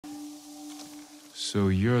So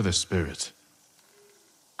you're the spirit.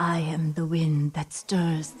 I am the wind that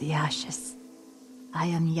stirs the ashes. I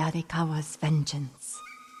am Yarikawa's vengeance.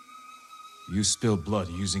 You spilled blood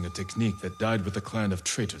using a technique that died with a clan of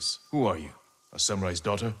traitors. Who are you? A samurai's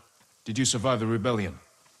daughter? Did you survive the rebellion?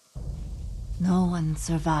 No one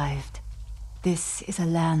survived. This is a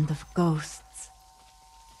land of ghosts.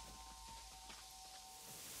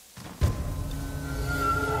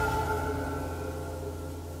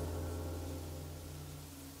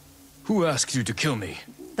 Who asked you to kill me?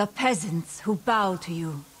 The peasants who bow to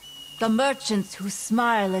you. The merchants who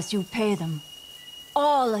smile as you pay them.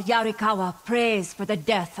 All Yarikawa prays for the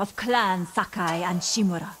death of Clan Sakai and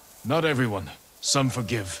Shimura. Not everyone. Some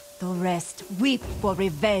forgive. The rest weep for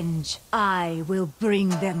revenge. I will bring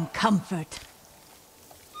them comfort.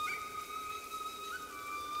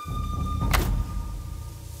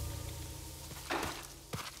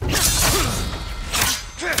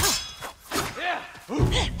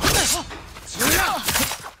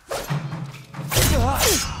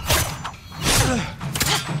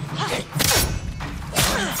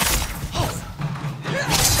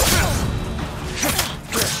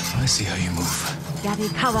 I see how you move.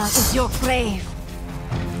 Yarikawa is your grave.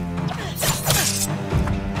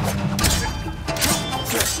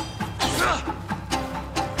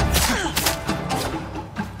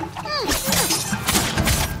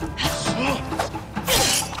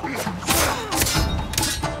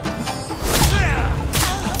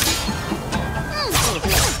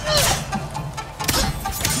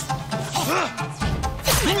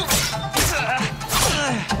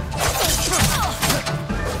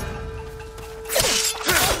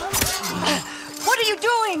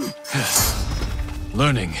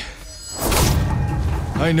 Learning.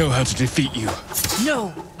 I know how to defeat you.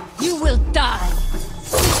 No, you will die.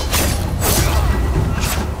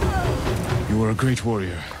 You were a great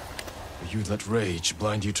warrior, but you let rage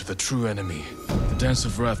blind you to the true enemy. The Dance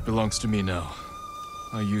of Wrath belongs to me now.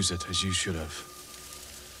 I use it as you should have.